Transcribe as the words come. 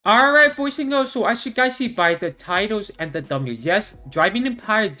Alright, boys and girls, so as you guys see by the titles and the thumbnail, yes, Driving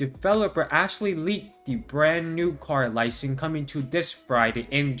Empire developer actually leaked the brand new car license coming to this Friday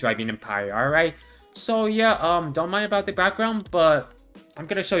in Driving Empire, alright? So yeah, don't mind about the background, but I'm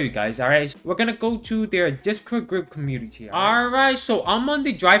gonna show you guys, alright? We're gonna go to their Discord group community. Alright, so I'm on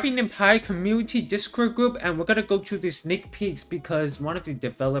the Driving Empire community Discord group, and we're gonna go to the sneak peeks because one of the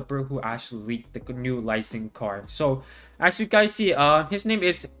developer who actually leaked the new license car. So as you guys see, his name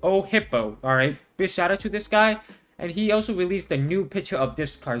is Oh Hippo, alright? Big shout out to this guy. And he also released a new picture of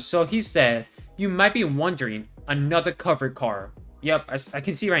this car. So he said, you might be wondering, another cover car. Yep, I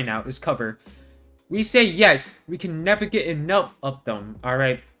can see right now, it's cover. We say yes, we can never get enough of them,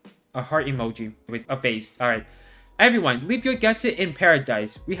 alright? A heart emoji with a face, alright. Everyone, leave your guesses in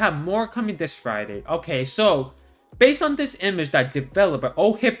paradise. We have more coming this Friday. Okay, so, based on this image that developer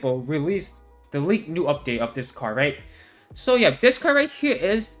Oh Hippo released the leaked new update of this car, right? So yeah, this car right here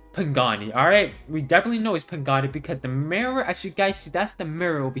is Pagani, alright? We definitely know it's Pagani because the mirror, as you guys see, that's the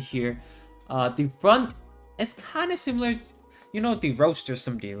mirror over here. The front is kind of similar, you know, the Roadster,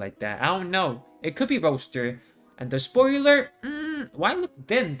 something like that. I don't know. It could be Roadster. And the spoiler, why look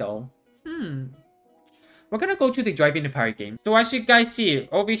thin though? We're gonna go to the Driving Empire game. So as you guys see,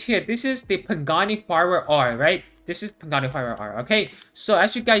 over here, this is the Pagani Huayra R, right? This is Pagani Huayra R, okay? So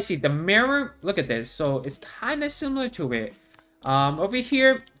as you guys see, the mirror, look at this. So it's kind of similar to it. Over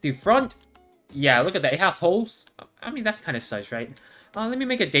here, the front, yeah, look at that. It has holes. I mean, that's kind of sus, right? Let me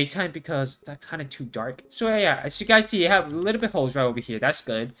make it daytime because that's kind of too dark. So yeah, as you guys see, you have a little bit holes right over here. That's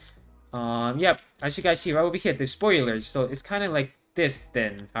good. Yep, as you guys see right over here, the spoilers. So it's kind of like this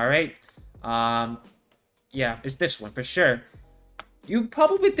thin, alright? Yeah, it's this one for sure. You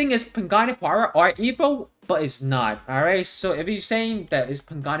probably think it's Pagani Huayra R Evo, but it's not, alright? So if you're saying that it's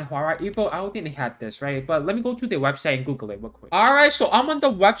Pagani Huayra Evo, I don't think they had this, right? But let me go to the website and Google it real quick. Alright, so I'm on the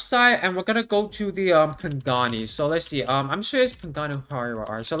website and we're gonna go to the Pagani. So let's see, I'm sure it's Pagani Huayra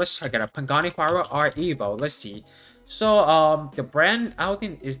R. So let's check it out. Pagani Huayra R Evo, let's see. So the brand, I don't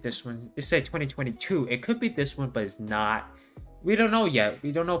think is this one. It said 2022. It could be this one, but it's not. We don't know yet.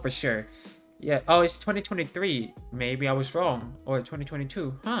 We don't know for sure. Yeah, oh, it's 2023. Maybe I was wrong. Or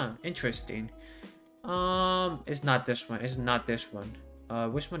 2022. Huh, interesting. It's not this one. It's not this one.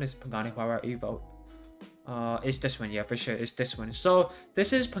 Which one is Pagani Huayra Evo? It's this one, yeah, for sure. It's this one. So,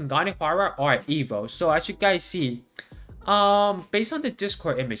 this is Pagani Huayra R Evo. So, as you guys see, based on the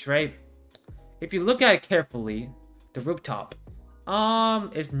Discord image, right? If you look at it carefully, the rooftop,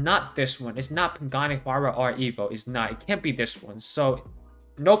 it's not this one. It's not Pagani Huayra R Evo. It's not. It can't be this one. So,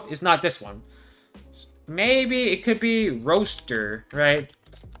 nope, it's not this one. Maybe it could be Roadster, right?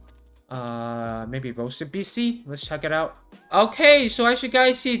 Maybe Roadster BC. Let's check it out. Okay, so as you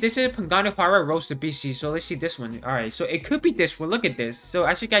guys see, this is Pagani Huayra Roadster BC. So let's see this one. Alright, so it could be this one. Look at this. So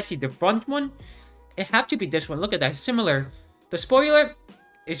as you guys see, the front one, it have to be this one. Look at that. Similar. The spoiler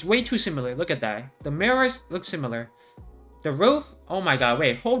is way too similar. Look at that. The mirrors look similar. The roof, oh my god,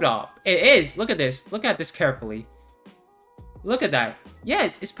 wait, hold up. It is. Look at this. Look at this carefully. Look at that.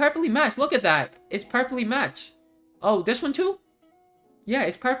 Yes, it's perfectly matched. Look at that. It's perfectly matched. Oh, this one too? Yeah,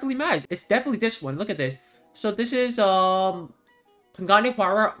 it's perfectly matched. It's definitely this one. Look at this. So this is Pagani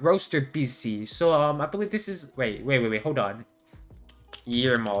Huayra Roadster BC. So I believe this is wait, hold on.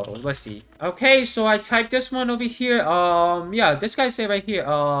 Year model. Let's see. Okay, so I typed this one over here. Yeah, this guy say right here.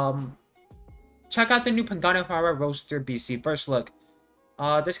 Check out the new Pagani Huayra Roadster BC. First look.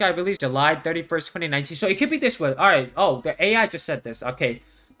 This guy released July 31st, 2019. So it could be this one. Alright. Oh, the AI just said this. Okay.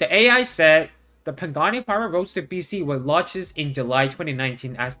 The AI said the Pagani Huayra Roadster BC will launches in July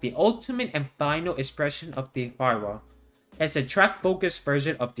 2019 as the ultimate and final expression of the Huayra. It's a track-focused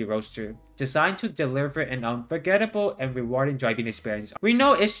version of the Roadster, designed to deliver an unforgettable and rewarding driving experience. We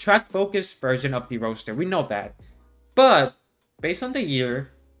know it's track-focused version of the Roadster. We know that. But, based on the year,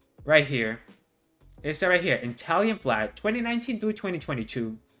 right here, it's right here, Italian flag, 2019 through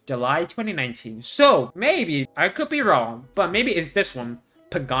 2022, July 2019. So, maybe, I could be wrong, but maybe it's this one,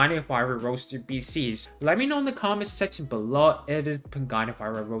 Pagani Huayra Roadster BC. Let me know in the comments section below if it's Pagani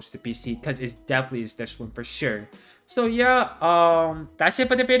Huayra Roadster BC, because it definitely is this one for sure. So yeah, that's it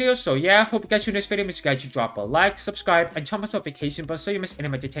for the video. So yeah, hope you guys enjoyed this video. Make sure you guys drop a like, subscribe, and turn on notification bell so you miss any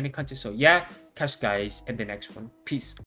of my entertaining content. So yeah, catch you guys in the next one. Peace.